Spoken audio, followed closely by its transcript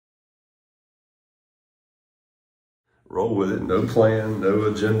Roll with it. No plan, no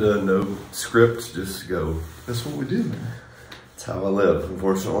agenda, no script. Just go. That's what we do, man. That's how I live,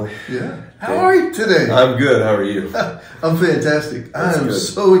 unfortunately. Yeah. How are you today? I'm good. How are you? I'm fantastic. I am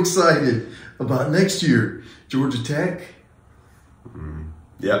so excited about next year. Georgia Tech.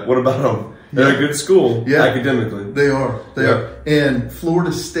 Yeah. What about them? They're a good school, academically. They are. They are. And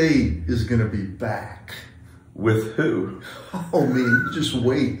Florida State is going to be back. With who? Oh man, you just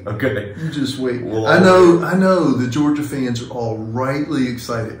wait. Okay. You just wait. Well, I know the Georgia fans are all rightly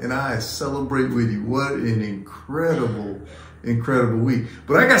excited, and I celebrate with you. What an incredible week.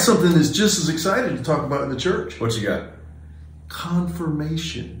 But I got something that's just as exciting to talk about in the church. What you got?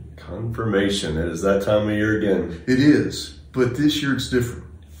 Confirmation. Confirmation. It is that time of year again. It is, but this year it's different.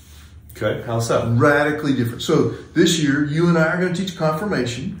 Okay, how so? Radically different. So this year, you and I are going to teach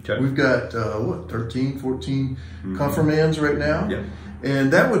confirmation. Okay. We've got, 13, 14 confirmands right now. Yeah.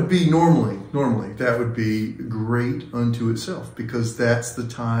 And that would be normally, that would be great unto itself, because that's the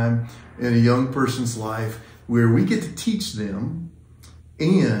time in a young person's life where we get to teach them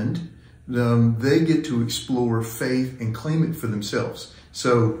and they get to explore faith and claim it for themselves.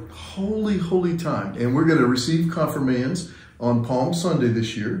 So holy time. And we're going to receive confirmands on Palm Sunday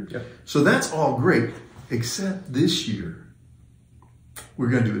this year. Yep. So that's all great, except this year, we're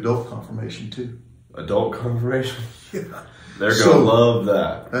going to do adult confirmation too. Adult confirmation? Yeah. They're going to love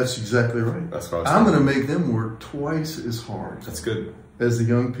that. That's exactly right. That's what I'm going to make them work twice as hard. That's good. As the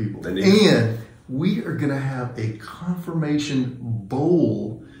young people. And we are going to have a confirmation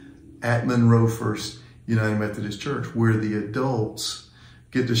bowl at Monroe First United Methodist Church, where the adults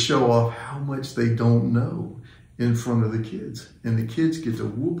get to show off how much they don't know in front of the kids, and the kids get to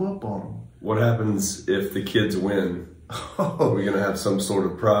whoop up on them. What happens if the kids win? Are we going to have some sort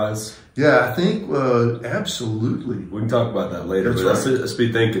of prize? Yeah, I think absolutely. We can talk about that later. That's right. Let's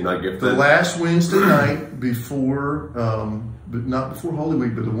be thinking. The last Wednesday night before, but not before Holy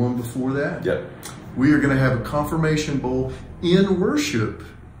Week, but the one before that. Yep. We are going to have a confirmation bowl in worship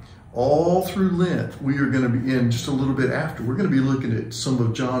all through Lent. We are going to be in just a little bit after. We're going to be looking at some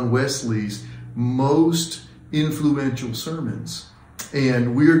of John Wesley's most influential sermons.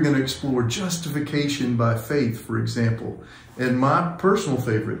 And we are going to explore justification by faith, for example. And my personal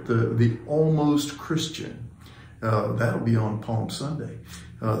favorite, the Almost Christian. That'll be on Palm Sunday.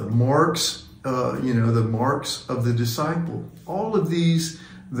 The marks, the marks of the disciple. All of these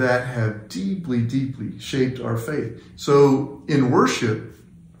that have deeply shaped our faith. So in worship,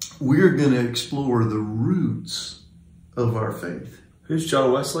 we're going to explore the roots of our faith. Who's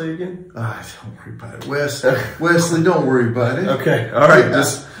John Wesley again? Don't worry about it. Wesley, don't worry about it. Okay. All right. Yeah.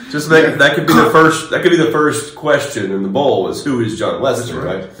 Just make that could be the first. That could be the first question in the bowl is who is John Wesley,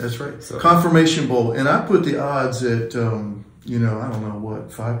 right? That's right. So. Confirmation bowl, and I put the odds at I don't know what,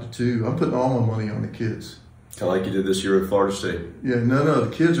 5-2. I'm putting all my money on the kids. Kind of like you did this year with Florida State. Yeah, no,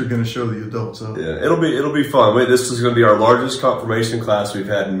 the kids are going to show the adults up. Yeah, it'll be fun. This is going to be our largest confirmation class we've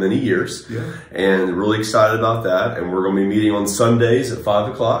had in many years. Yeah. And really excited about that. And we're going to be meeting on Sundays at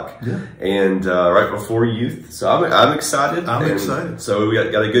 5 o'clock. Yeah. And right before youth. So I'm excited. I'm excited. So we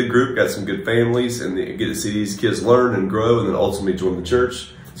got a good group, got some good families, and get to see these kids learn and grow, and then ultimately join the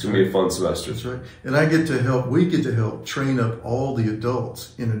church. It's going to be a fun semester. That's right. And we get to help train up all the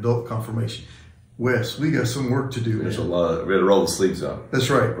adults in adult confirmation. Wes, we got some work to do. There's a lot. We got to roll the sleeves up. That's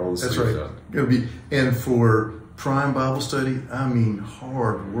right. Roll the sleeves up. Gonna be, and for Prime Bible Study, I mean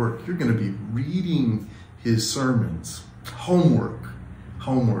hard work. You're going to be reading his sermons, homework,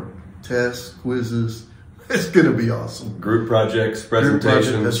 tests, quizzes. It's going to be awesome. Group projects,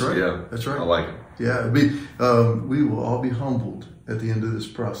 presentations. That's right. Yeah, that's right. I like it. Yeah, we will all be humbled at the end of this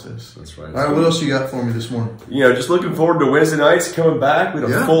process. That's right. All right, what else you got for me this morning? Just looking forward to Wednesday nights coming back. We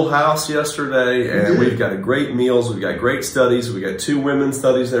had a full house yesterday, and we've got great meals. We've got great studies. We've got 2 women's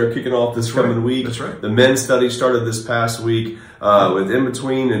studies that are kicking off this coming week. That's right. The men's study started this past week with In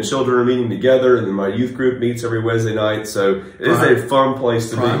Between, and children are meeting together, and then my youth group meets every Wednesday night. So it is a fun place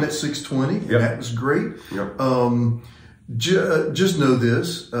to be. Prime at 6:20, and that was great. Yep. Just know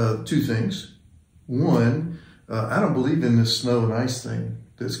this, 2 things. One, I don't believe in this snow and ice thing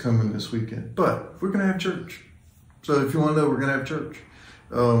that's coming this weekend, but we're going to have church. So if you want to know, we're going to have church.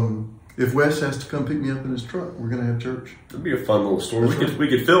 If Wes has to come pick me up in his truck, we're going to have church. It'd be a fun little story. We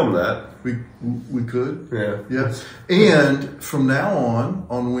could film that. We could. Yeah. Yeah. And from now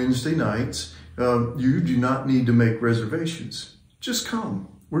on Wednesday nights, you do not need to make reservations. Just come.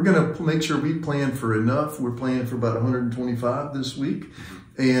 We're going to make sure we plan for enough. We're planning for about 125 this week,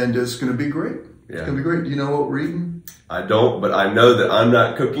 and it's going to be great. Yeah. It's going to be great. Do you know what we're eating? I don't, but I know that I'm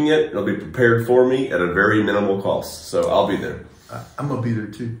not cooking it. It'll be prepared for me at a very minimal cost, so I'll be there. I'm going to be there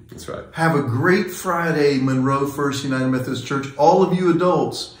too. That's right. Have a great Friday, Monroe First United Methodist Church. All of you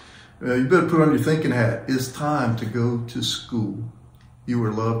adults, you better put on your thinking hat. It's time to go to school. You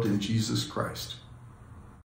are loved in Jesus Christ.